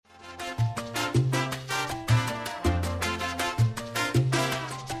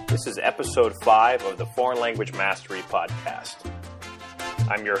This is episode 5 of the Foreign Language Mastery Podcast.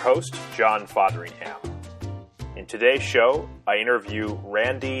 I'm your host, John Fotheringham. In today's show, I interview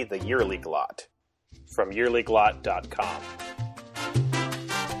Randy the Yearlyglot from yearlyglot.com.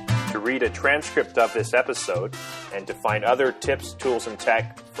 To read a transcript of this episode and to find other tips, tools, and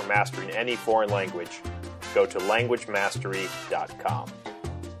tech for mastering any foreign language, go to languagemastery.com.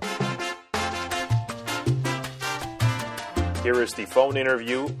 Here is the phone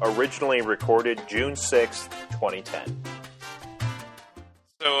interview, originally recorded June 6th, 2010.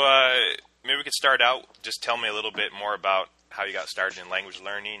 So maybe we could start out, just tell me a little bit more about how you got started in language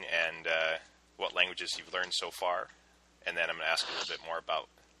learning and what languages you've learned so far. And then I'm going to ask you a little bit more about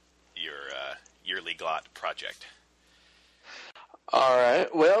your Yearlyglot project. All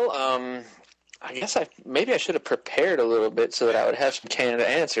right. Well, I guess maybe I should have prepared a little bit so that I would have some canned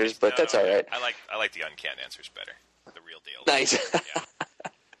answers, but that's all right. I like the uncanned answers better. The real deal. Nice. Yeah.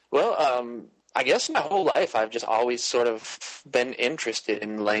 Well, I guess my whole life I've just always sort of been interested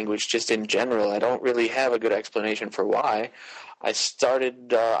in language just in general. I don't really have a good explanation for why. I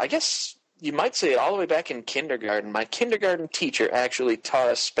started, I guess you might say, all the way back in kindergarten. My kindergarten teacher actually taught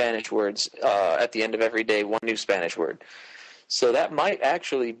us Spanish words at the end of every day, one new Spanish word. So that might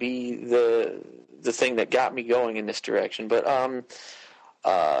actually be the thing that got me going in this direction. But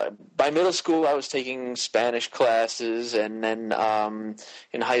by middle school, I was taking Spanish classes, and then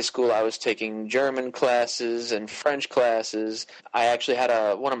in high school, I was taking German classes and French classes. I actually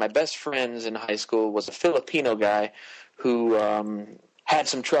had one of my best friends in high school was a Filipino guy who had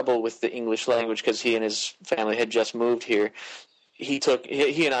some trouble with the English language because he and his family had just moved here. He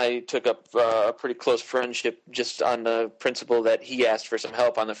and I took up a pretty close friendship just on the principle that he asked for some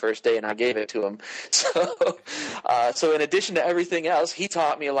help on the first day and I gave it to him. So in addition to everything else, he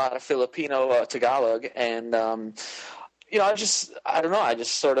taught me a lot of Filipino Tagalog, and I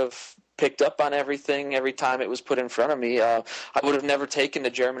just sort of picked up on everything every time it was put in front of me. I would have never taken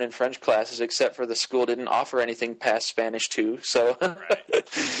the German and French classes except for the school didn't offer anything past Spanish too. So.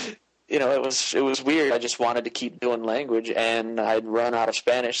 Right. It was weird. I just wanted to keep doing language, and I'd run out of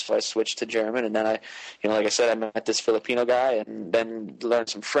Spanish, so I switched to German. And then like I said, I met this Filipino guy, and then learned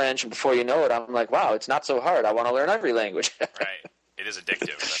some French. And before you know it, I'm like, wow, it's not so hard. I want to learn every language. Right. It is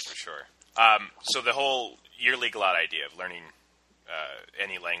addictive, that's for sure. So the whole Yearlyglot idea of learning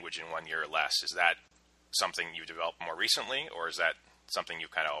any language in 1 year or less, is that something you developed more recently, or is that something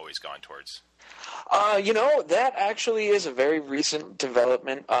you've kind of always gone towards? That actually is a very recent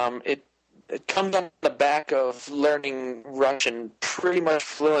development. It comes on the back of learning Russian pretty much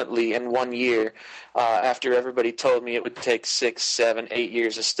fluently in 1 year after everybody told me it would take 6, 7, 8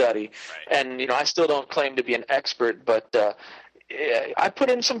 years of study. Right. And, I still don't claim to be an expert, but I put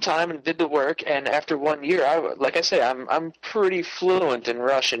in some time and did the work, and after 1 year, I'm pretty fluent in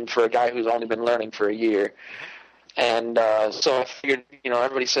Russian for a guy who's only been learning for a year. And so I figured,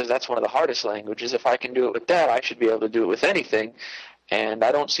 everybody says that's one of the hardest languages. If I can do it with that, I should be able to do it with anything. And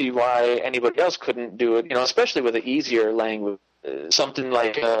I don't see why anybody else couldn't do it, especially with an easier language. Something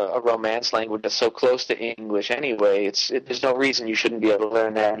like a Romance language that's so close to English anyway. There's no reason you shouldn't be able to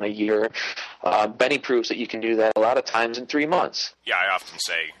learn that in a year. Benny proves that you can do that a lot of times in 3 months. Yeah, I often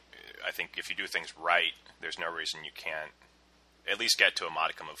say, I think if you do things right, there's no reason you can't at least get to a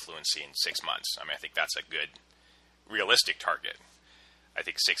modicum of fluency in 6 months. I think that's a good realistic target. I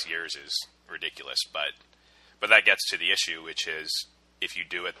think 6 years is ridiculous, but that gets to the issue, which is if you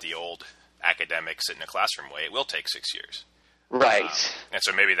do it the old academic sit in a classroom way, it will take 6 years. Right. And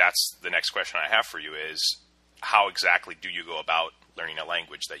so maybe that's the next question I have for you is, how exactly do you go about learning a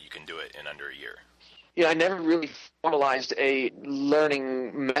language that you can do it in under a year? I never really formalized a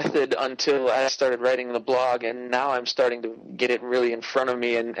learning method until I started writing the blog, and now I'm starting to get it really in front of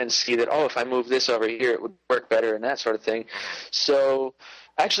me and see that, if I move this over here, it would work better and that sort of thing. So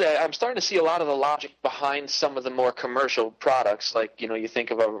actually, I'm starting to see a lot of the logic behind some of the more commercial products, like, you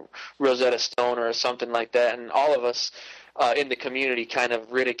think of a Rosetta Stone or something like that, and all of us in the community kind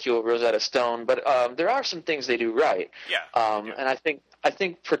of ridicule Rosetta Stone, but there are some things they do right. Yeah. And I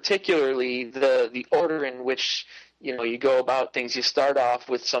think particularly the order in which you go about things. You start off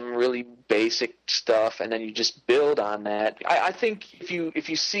with some really basic stuff, and then you just build on that. I think if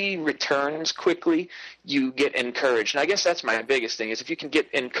you see returns quickly, you get encouraged. And I guess that's my biggest thing, is if you can get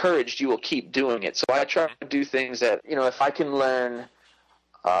encouraged, you will keep doing it. So I try to do things that, if I can learn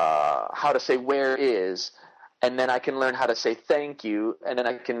how to say where is, and then I can learn how to say thank you, and then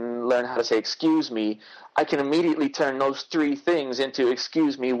I can learn how to say excuse me, I can immediately turn those three things into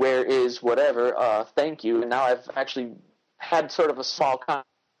excuse me, where is, whatever, thank you, and now I've actually had sort of a small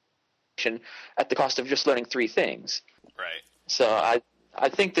conversation at the cost of just learning three things. Right. So I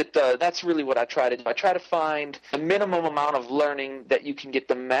think that that's really what I try to do. I try to find the minimum amount of learning that you can get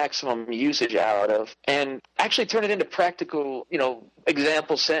the maximum usage out of, and actually turn it into practical,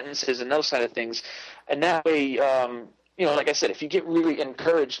 example sentences and those kind of things. And that way, like I said, if you get really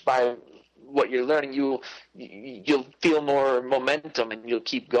encouraged by what you're learning, you'll feel more momentum and you'll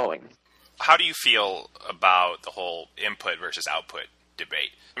keep going. How do you feel about the whole input versus output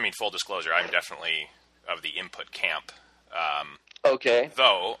debate? I mean, full disclosure, I'm definitely of the input camp. Okay.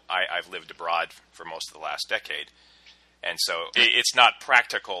 Though I've lived abroad for most of the last decade, and so it's not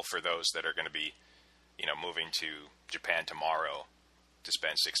practical for those that are going to be, moving to Japan tomorrow to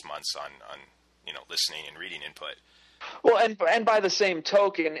spend 6 months on listening and reading input. Well, and by the same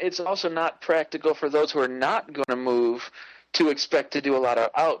token, it's also not practical for those who are not going to move to expect to do a lot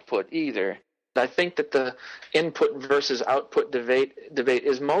of output either. I think that the input versus output debate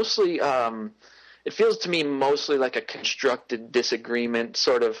is mostly, it feels to me mostly like a constructed disagreement,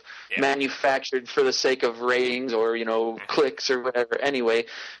 sort of manufactured for the sake of ratings or, clicks or whatever anyway,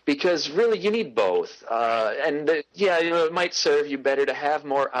 because really you need both. It might serve you better to have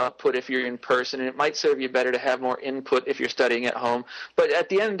more output if you're in person, and it might serve you better to have more input if you're studying at home. But at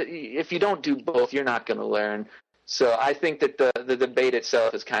the end, if you don't do both, you're not going to learn. So I think that the debate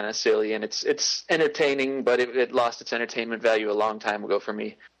itself is kind of silly, and it's entertaining, but it lost its entertainment value a long time ago for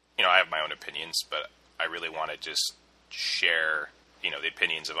me. I have my own opinions, but I really want to just share, the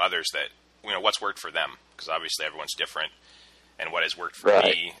opinions of others that, what's worked for them, because obviously everyone's different, and what has worked for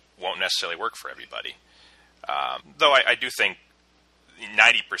me won't necessarily work for everybody. Though I do think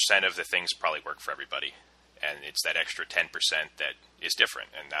 90% of the things probably work for everybody, and it's that extra 10% that is different,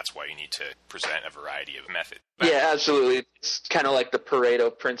 and that's why you need to present a variety of methods. Yeah, absolutely. It's kind of like the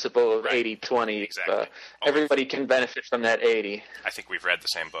Pareto principle of 80-20. Exactly. Everybody can benefit from that 80. I think we've read the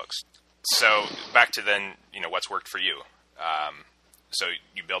same books. So back to then, what's worked for you. So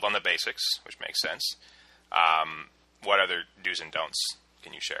you build on the basics, which makes sense. What other do's and don'ts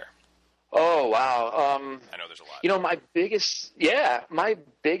can you share? Oh, wow. I know there's a lot. My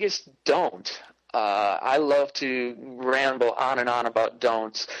biggest don't. I love to ramble on and on about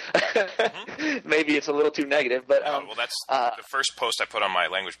don'ts. Maybe it's a little too negative, but that's the first post I put on my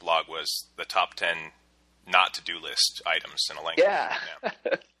language blog was the top 10 not to do list items in a language. Yeah.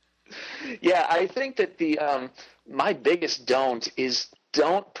 Yeah, I think that the my biggest don't is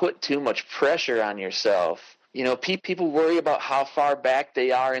don't put too much pressure on yourself. People worry about how far back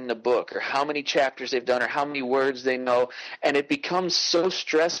they are in the book or how many chapters they've done or how many words they know, and it becomes so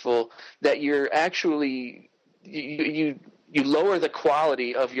stressful that you're actually you lower the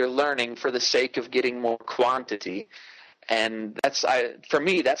quality of your learning for the sake of getting more quantity. And for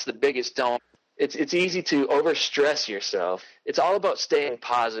me, that's the biggest don't. It's easy to overstress yourself. It's all about staying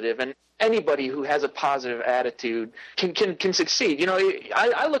positive, and anybody who has a positive attitude can succeed.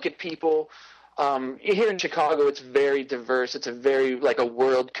 I look at people. Here in Chicago, it's very diverse. It's a very like a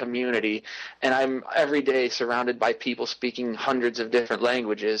world community, and I'm every day surrounded by people speaking hundreds of different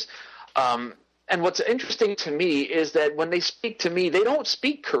languages. And what's interesting to me is that when they speak to me, they don't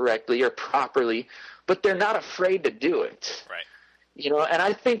speak correctly or properly, but they're not afraid to do it. Right. And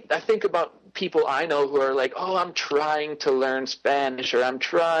I think about people I know who are like, oh, I'm trying to learn Spanish or I'm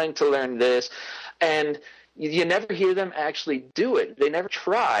trying to learn this, and you never hear them actually do it. They never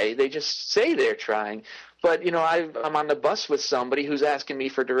try. They just say they're trying. But, I'm on the bus with somebody who's asking me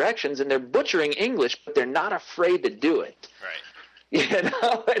for directions, and they're butchering English, but they're not afraid to do it.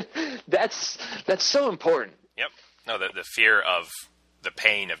 Right. That's so important. Yep. No, the fear of the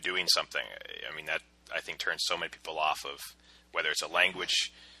pain of doing something, I mean, that I think turns so many people off of whether it's a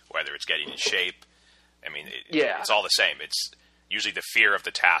language, whether it's getting in shape. I mean, it's all the same. It's usually the fear of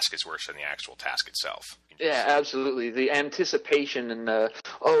the task is worse than the actual task itself. Yeah, absolutely. The anticipation and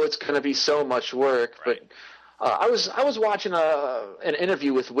it's going to be so much work. Right. But I was watching an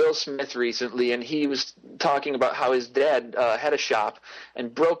interview with Will Smith recently, and he was talking about how his dad had a shop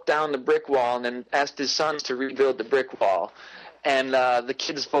and broke down the brick wall and then asked his sons to rebuild the brick wall. And the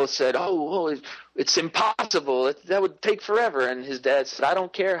kids both said, oh, it's impossible. That would take forever. And his dad said, I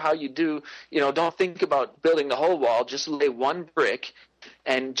don't care how you do. Don't think about building the whole wall. Just lay one brick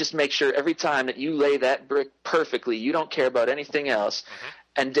and just make sure every time that you lay that brick perfectly, you don't care about anything else. Mm-hmm.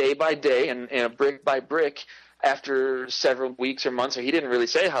 And day by day and brick by brick, after several weeks or months, or he didn't really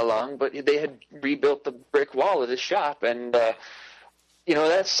say how long, but they had rebuilt the brick wall of his shop. And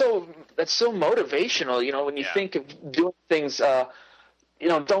that's so motivational. When you think of doing things,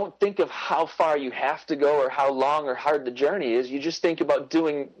 don't think of how far you have to go or how long or hard the journey is. You just think about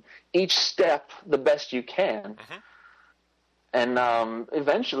doing each step the best you can. Mm-hmm. And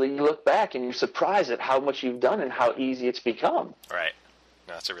eventually you look back and you're surprised at how much you've done and how easy it's become. Right.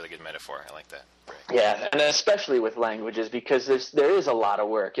 No, that's a really good metaphor. I like that. Right. Yeah, and especially with languages, because there is a lot of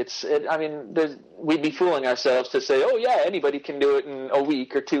work. We'd be fooling ourselves to say, oh yeah, anybody can do it in a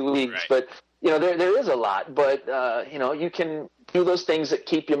week or 2 weeks, Right. but there is a lot. But you can do those things that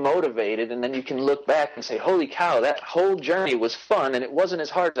keep you motivated, and then you can look back and say, holy cow, that whole journey was fun, and it wasn't as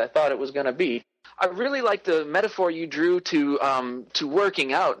hard as I thought it was going to be. I really like the metaphor you drew to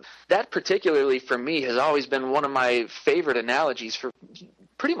working out. That particularly for me has always been one of my favorite analogies for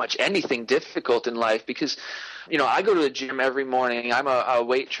pretty much anything difficult in life, because I go to the gym every morning. I'm a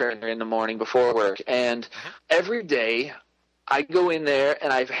weight trainer in the morning before work, and every day I go in there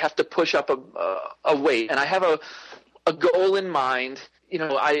and I have to push up a weight, and I have a goal in mind.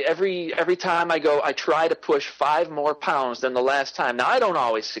 Every time I go, I try to push 5 more pounds than the last time. Now, I don't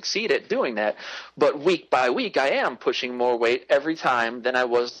always succeed at doing that, but week by week, I am pushing more weight every time than I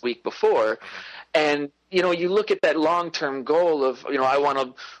was the week before. And, you look at that long-term goal of, I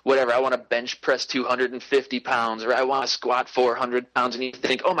want to bench press 250 pounds, or I want to squat 400 pounds, and you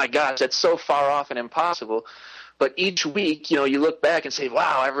think, oh my gosh, that's so far off and impossible. But each week, you look back and say,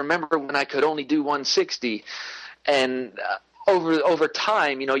 wow, I remember when I could only do 160. And over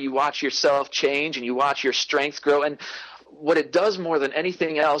time, you watch yourself change and you watch your strength grow. And what it does more than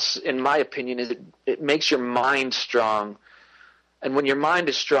anything else, in my opinion, is it makes your mind strong. And when your mind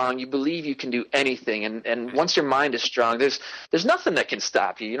is strong, you believe you can do anything. And once your mind is strong, there's nothing that can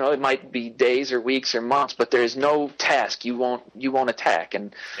stop you. It might be days or weeks or months, but there is no task you won't attack.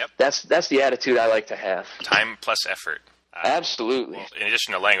 And that's the attitude I like to have. Time plus effort. Absolutely. Well, in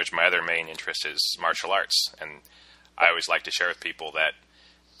addition to language, my other main interest is martial arts, and I always like to share with people that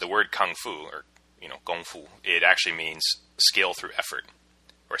the word kung fu, or gong fu, it actually means skill through effort,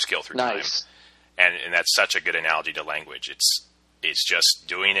 or skill through time. And that's such a good analogy to language. It's just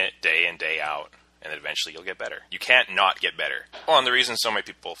doing it day in, day out, and then eventually you'll get better. You can't not get better. Well, and the reason so many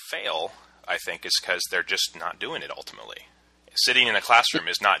people fail, I think, is because they're just not doing it ultimately. Sitting in a classroom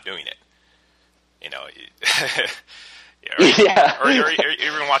is not doing it. Or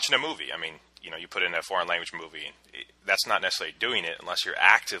even watching a movie. I mean, you put in a foreign language movie, that's not necessarily doing it unless you're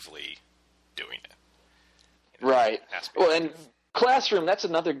actively doing it. Right. Well, and classroom, that's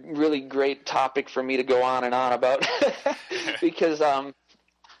another really great topic for me to go on and on about because, I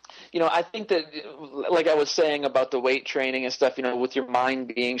think that, like I was saying about the weight training and stuff, with your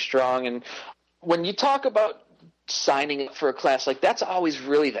mind being strong, and when you talk about signing up for a class, like that's always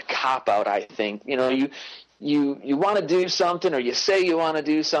really the cop-out, I think. You want to do something, or you say you want to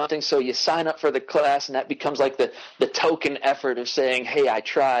do something, so you sign up for the class, and that becomes like the token effort of saying, hey, I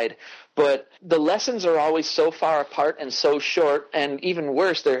tried. But the lessons are always so far apart and so short, and even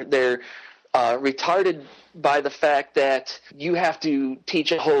worse, they're retarded by the fact that you have to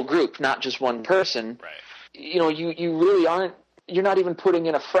teach a whole group, not just one person. Right. You really aren't. You're not even putting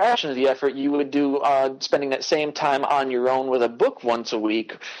in a fraction of the effort you would do spending that same time on your own with a book once a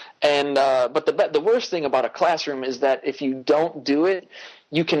week. And but the worst thing about a classroom is that if you don't do it,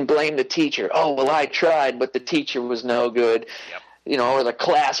 you can blame the teacher. Oh, well, I tried, but the teacher was no good. Yep. Or the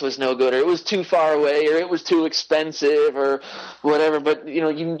class was no good, or it was too far away, or it was too expensive, or whatever. But,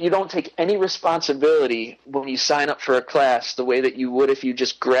 you don't take any responsibility when you sign up for a class the way that you would if you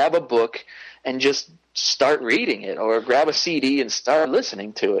just grab a book and just start reading it, or grab a CD and start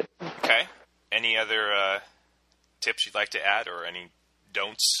listening to it. Okay. Any other tips you'd like to add, or any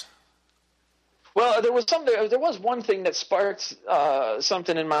don'ts? Well, there was one thing that sparked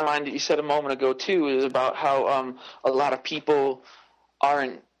something in my mind that you said a moment ago too, is about how a lot of people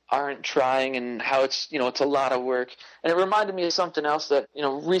aren't trying, and how it's a lot of work. And it reminded me of something else that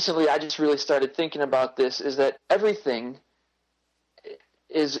recently I just really started thinking about. This is that everything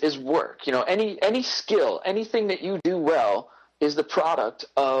is work. Any skill, anything that you do well is the product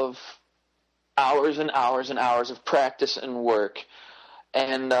of hours and hours and hours of practice and work.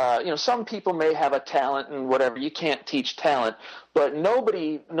 And some people may have a talent and whatever. You can't teach talent, but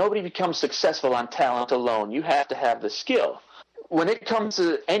nobody becomes successful on talent alone. You have to have the skill. When it comes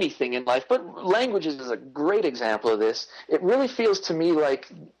to anything in life, but languages is a great example of this. It really feels to me like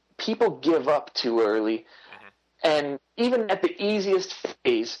people give up too early. And even at the easiest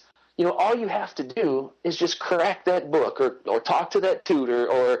phase, all you have to do is just crack that book, or talk to that tutor,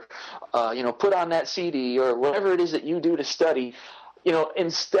 or put on that CD, or whatever it is that you do to study,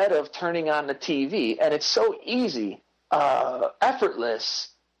 instead of turning on the TV. And it's so easy, effortless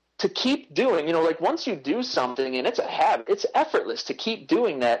to keep doing. Like once you do something and it's a habit, it's effortless to keep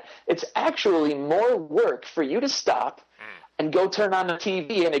doing that. It's actually more work for you to stop and go turn on the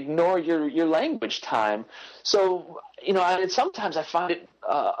TV and ignore your language time. So, sometimes I find it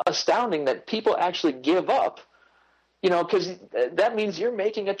astounding that people actually give up because that means you're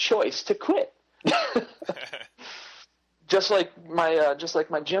making a choice to quit. Just like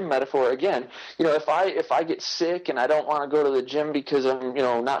my gym metaphor again, if I get sick and I don't want to go to the gym because I'm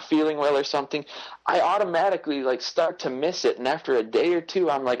not feeling well or something, I automatically start to miss it, and after a day or two,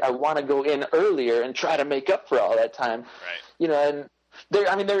 I'm like, I want to go in earlier and try to make up for all that time. Right. And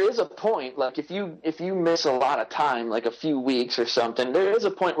there is a point, if you miss a lot of time, like a few weeks or something, there is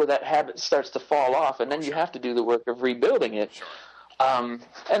a point where that habit starts to fall off, and then you have to do the work of rebuilding it. Sure. And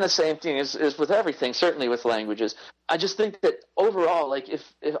the same thing is with everything, certainly with languages. I just think that overall,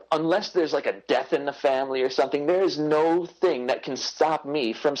 if unless there's a death in the family or something, there is no thing that can stop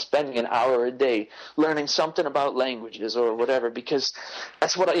me from spending an hour a day learning something about languages or whatever, because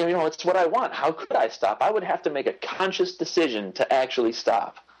that's what it's what I want. How could I stop? I would have to make a conscious decision to actually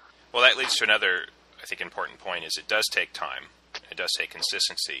stop. Well, that leads to another, I think, important point is it does take time. It does take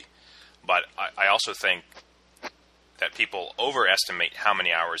consistency. But I also think that people overestimate how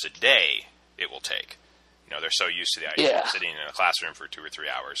many hours a day it will take. They're so used to the idea of sitting in a classroom for 2 or 3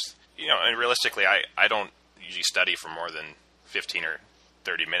 hours. And realistically, I don't usually study for more than 15 or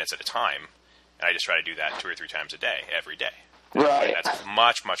 30 minutes at a time, and I just try to do that 2 or 3 times a day, every day. Right. And that's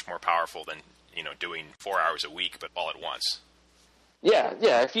much, much more powerful than, doing 4 hours a week, but all at once. Yeah.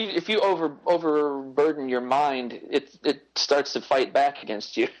 If you overburden your mind, it starts to fight back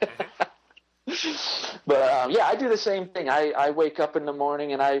against you. Mm-hmm. But I do the same thing. I wake up in the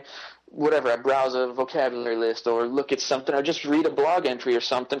morning and I browse a vocabulary list or look at something or just read a blog entry or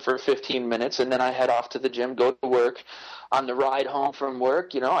something for 15 minutes, and then I head off to the gym, go to work. On the ride home from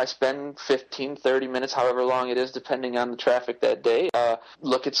work, I spend 15, 30 minutes, however long it is, depending on the traffic that day.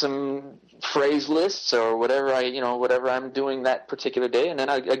 Look at some phrase lists or whatever whatever I'm doing that particular day, and then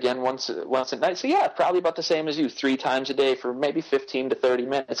again once at night. So probably about the same as you, 3 times a day for maybe 15 to 30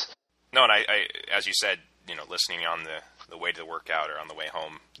 minutes. No, and I as you said, listening on the way to the workout or on the way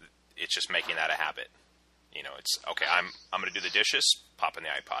home, it's just making that a habit. It's okay. I'm going to do the dishes. Pop in the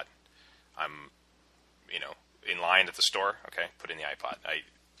iPod. I'm, in line at the store. Okay, put in the iPod.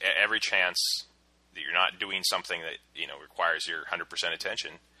 Every chance that you're not doing something that requires your 100%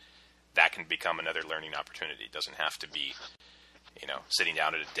 attention, that can become another learning opportunity. It doesn't have to be, sitting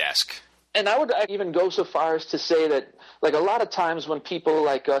down at a desk. And I would even go so far as to say that, a lot of times when people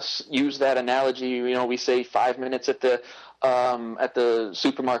like us use that analogy, we say 5 minutes at the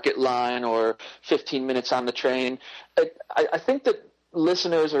supermarket line or 15 minutes on the train. I think that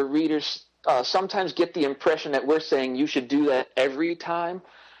listeners or readers sometimes get the impression that we're saying you should do that every time.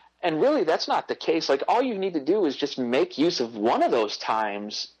 And really, that's not the case. All you need to do is just make use of one of those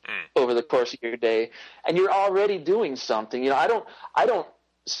times over the course of your day, and you're already doing something. I don't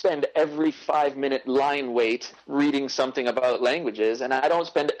spend every 5-minute line wait reading something about languages, and I don't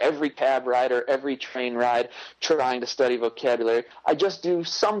spend every cab ride or every train ride trying to study vocabulary. I just do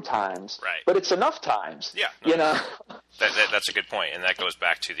sometimes, right. But it's enough times. Yeah, that's a good point, and that goes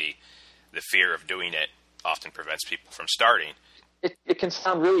back to the fear of doing it often prevents people from starting. It can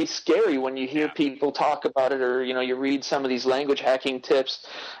sound really scary when you hear people talk about it, or you read some of these language hacking tips,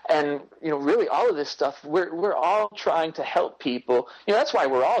 and really all of this stuff. We're all trying to help people. That's why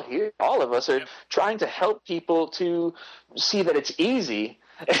we're all here. All of us are trying to help people to see that it's easy.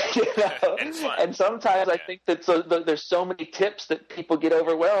 And fun. And sometimes I think that there's so many tips that people get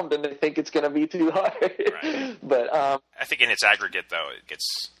overwhelmed and they think it's going to be too hard. Right. But I think in its aggregate, though, it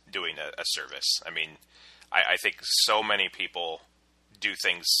gets doing a service. I mean, I think so many people do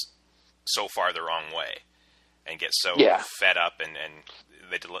things so far the wrong way and get so fed up and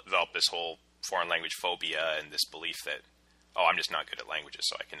they develop this whole foreign language phobia and this belief that, I'm just not good at languages,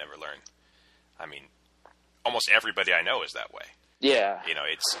 so I can never learn. I mean, almost everybody I know is that way. Yeah.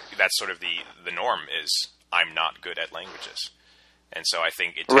 That's sort of the norm is I'm not good at languages. And so I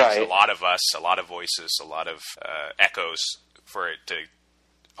think it takes a lot of us, a lot of voices, a lot of echoes for it to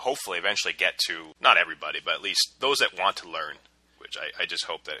hopefully eventually get to, not everybody, but at least those that want to learn, which I just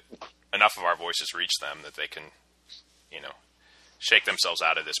hope that enough of our voices reach them that they can, shake themselves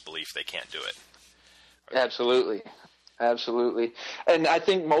out of this belief they can't do it. Absolutely. And I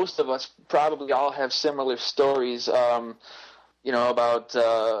think most of us probably all have similar stories, about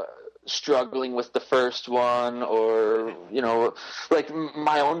struggling with the first one, or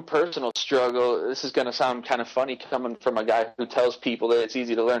my own personal struggle. This is going to sound kind of funny coming from a guy who tells people that it's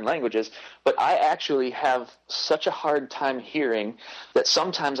easy to learn languages, but I actually have such a hard time hearing that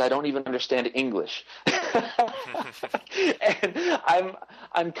sometimes I don't even understand English. And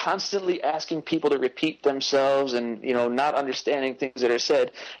I'm constantly asking people to repeat themselves and not understanding things that are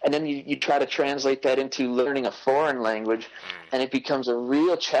said, and then you try to translate that into learning a foreign language, and it becomes a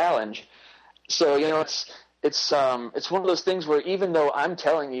real challenge. So it's one of those things where even though I'm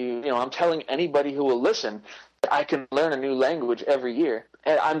telling you, I'm telling anybody who will listen, I can learn a new language every year.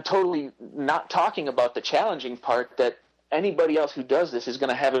 And I'm totally not talking about the challenging part, that anybody else who does this is going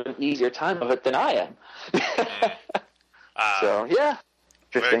to have an easier time of it than I am. So, yeah.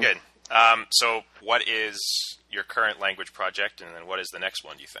 Very good. So what is your current language project, and then what is the next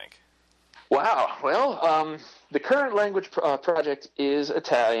one, do you think? Wow. Well, the current language project is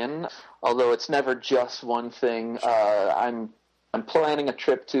Italian, although it's never just one thing. I'm planning a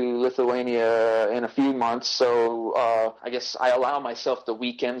trip to Lithuania in a few months, so I guess I allow myself the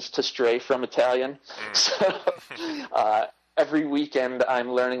weekends to stray from Italian. So every weekend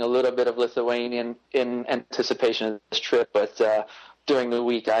I'm learning a little bit of Lithuanian in anticipation of this trip, but during the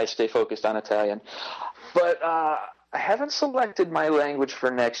week I stay focused on Italian. But I haven't selected my language for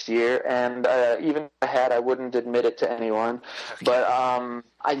next year, and even if I had, I wouldn't admit it to anyone. Okay. But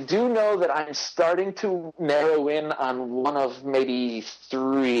I do know that I'm starting to narrow in on one of maybe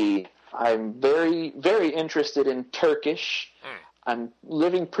three. I'm very, very interested in Turkish. I'm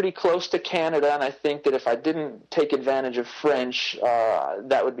living pretty close to Canada, and I think that if I didn't take advantage of French,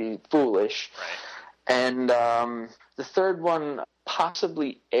 that would be foolish. Right. And the third one,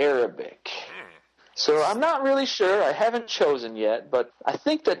 possibly Arabic. So I'm not really sure. I haven't chosen yet, but I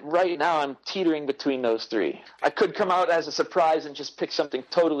think that right now I'm teetering between those three. I could come out as a surprise and just pick something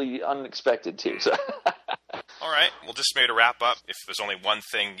totally unexpected, too. So. All right. Well, just maybe to wrap up, if there's only one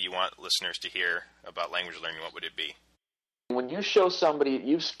thing you want listeners to hear about language learning, what would it be? When you show somebody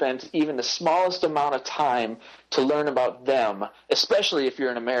you've spent even the smallest amount of time to learn about them, especially if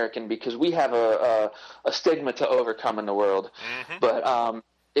you're an American, because we have a stigma to overcome in the world. Mm-hmm. But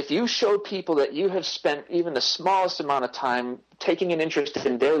if you show people that you have spent even the smallest amount of time taking an interest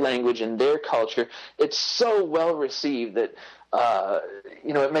in their language and their culture, it's so well received that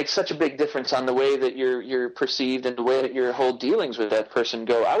it makes such a big difference on the way that you're perceived and the way that your whole dealings with that person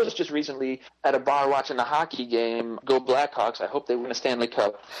go. I was just recently at a bar watching a hockey game. Go Blackhawks! I hope they win a Stanley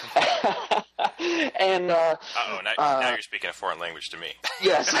Cup. And now you're speaking a foreign language to me.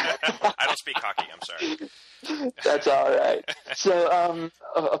 Yes. I don't speak hockey. I'm sorry. That's all right. So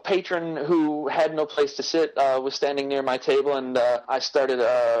a patron who had no place to sit was standing near my table, and I started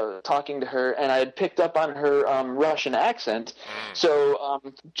talking to her, and I had picked up on her Russian accent. So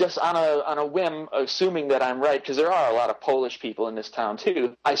just on a whim, assuming that I'm right, because there are a lot of Polish people in this town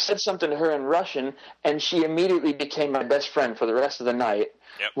too, I said something to her in Russian, and she immediately became my best friend for the rest of the night.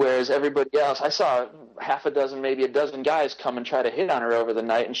 Yep. Whereas everybody else, I saw half a dozen, maybe a dozen guys come and try to hit on her over the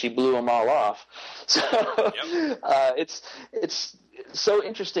night, and she blew them all off. So it's so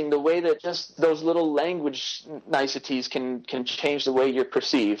interesting the way that just those little language niceties can change the way you're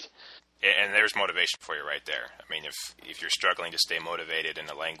perceived. And there's motivation for you right there. I mean, if you're struggling to stay motivated in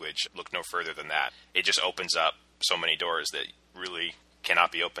a language, look no further than that. It just opens up so many doors that really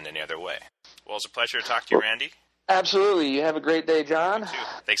cannot be opened any other way. Well, it's a pleasure to talk to you, Randy. Absolutely. You have a great day, John. You too.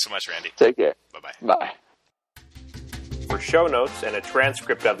 Thanks so much, Randy. Take care. Bye-bye. Bye. For show notes and a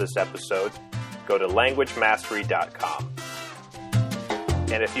transcript of this episode, go to languagemastery.com.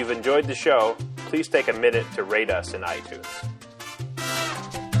 And if you've enjoyed the show, please take a minute to rate us in iTunes.